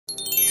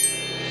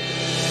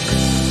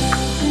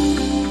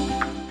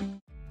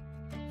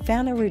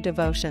Phaneroo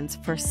Devotions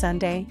for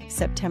Sunday,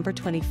 September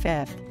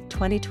 25,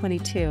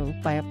 2022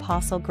 by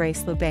Apostle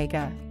Grace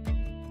Lubega.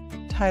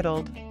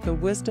 Titled, The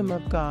Wisdom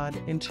of God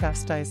in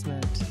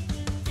Chastisement.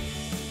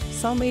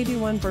 Psalm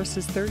 81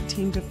 verses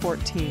 13 to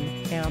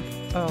 14, Amp.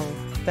 Oh,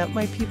 that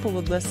my people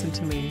would listen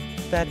to me,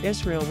 that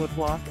Israel would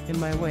walk in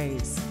my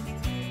ways.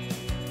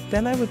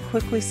 Then I would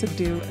quickly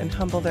subdue and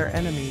humble their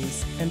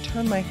enemies, and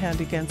turn my hand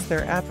against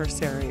their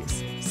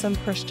adversaries. Some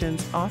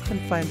Christians often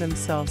find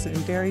themselves in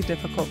very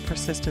difficult,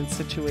 persistent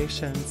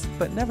situations,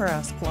 but never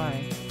ask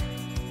why.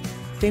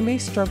 They may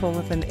struggle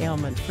with an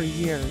ailment for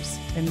years,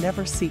 and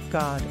never seek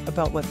God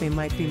about what they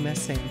might be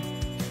missing.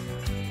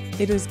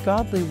 It is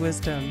godly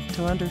wisdom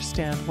to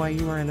understand why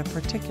you are in a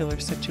particular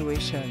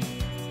situation.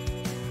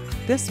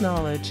 This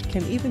knowledge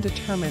can even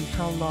determine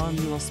how long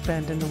you will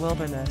spend in the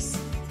wilderness.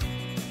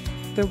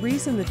 The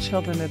reason the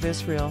children of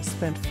Israel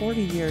spent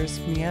 40 years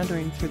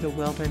meandering through the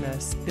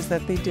wilderness is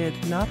that they did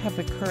not have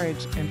the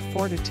courage and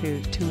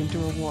fortitude to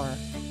endure war.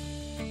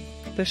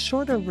 The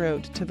shorter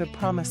route to the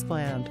Promised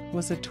Land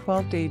was a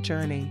 12-day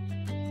journey.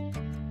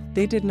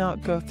 They did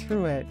not go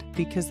through it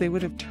because they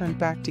would have turned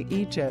back to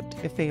Egypt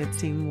if they had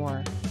seen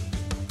war.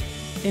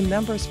 In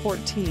Numbers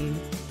 14,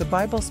 the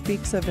Bible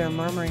speaks of their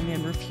murmuring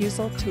and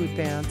refusal to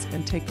advance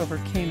and take over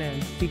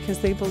Canaan because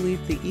they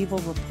believed the evil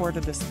report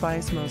of the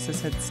spies Moses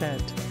had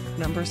sent.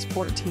 Numbers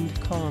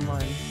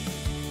 14:1.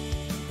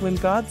 When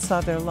God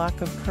saw their lack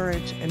of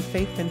courage and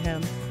faith in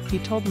him, he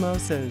told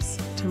Moses,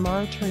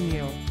 "Tomorrow turn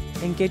you,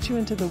 and get you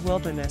into the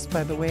wilderness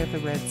by the way of the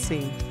Red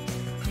Sea.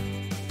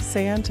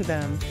 Say unto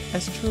them,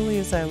 As truly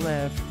as I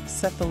live,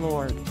 saith the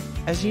Lord,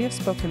 as ye have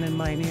spoken in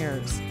mine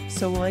ears,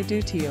 so will I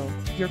do to you.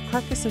 Your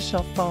carcasses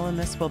shall fall in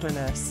this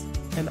wilderness,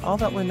 and all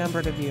that were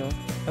numbered of you,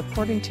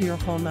 according to your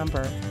whole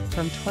number,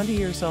 from 20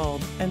 years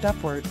old and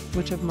upward,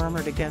 which have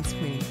murmured against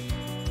me.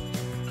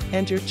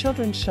 And your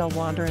children shall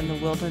wander in the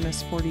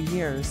wilderness 40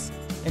 years,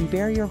 and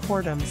bear your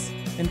whoredoms,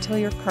 until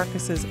your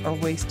carcasses are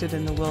wasted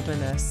in the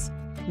wilderness."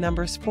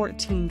 Numbers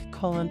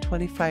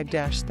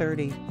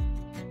 14:25-30.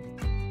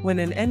 When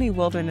in any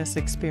wilderness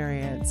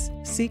experience,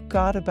 seek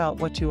God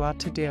about what you ought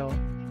to do.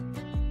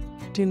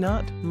 Do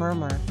not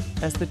murmur,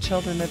 as the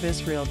children of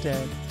Israel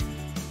did.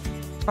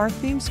 Our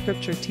theme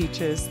scripture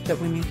teaches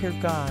that when you hear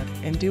God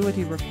and do what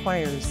he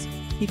requires,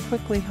 he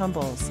quickly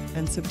humbles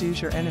and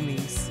subdues your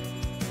enemies.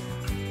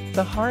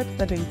 The heart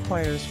that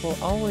inquires will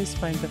always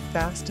find the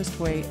fastest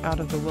way out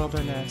of the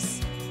wilderness.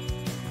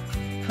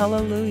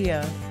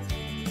 Hallelujah!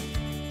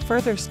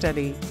 Further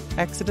study,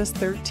 Exodus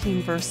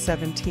 13 verse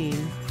 17,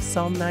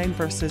 Psalm 9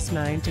 verses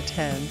 9 to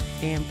 10,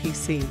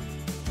 AMPC.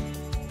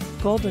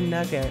 Golden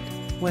Nugget: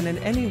 when in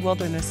any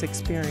wilderness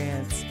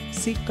experience,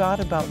 seek God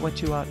about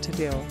what you ought to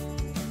do.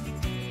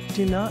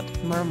 Do not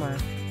murmur,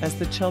 as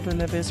the children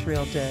of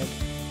Israel did.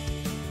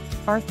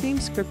 Our theme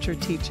scripture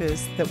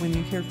teaches that when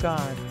you hear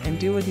God and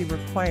do what he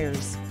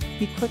requires,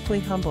 he quickly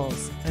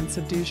humbles and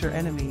subdues your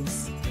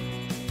enemies.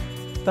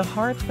 The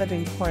heart that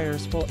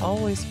inquires will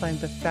always find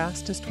the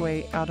fastest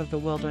way out of the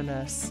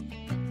wilderness.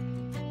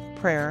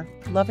 Prayer.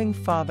 Loving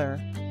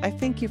Father, I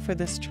thank you for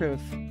this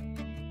truth.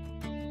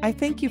 I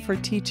thank you for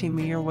teaching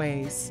me your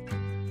ways.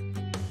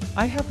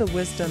 I have the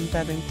wisdom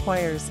that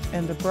inquires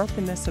and the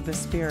brokenness of the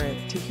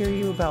spirit to hear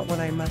you about what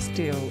I must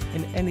do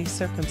in any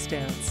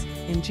circumstance.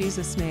 In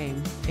Jesus'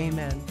 name,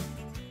 amen.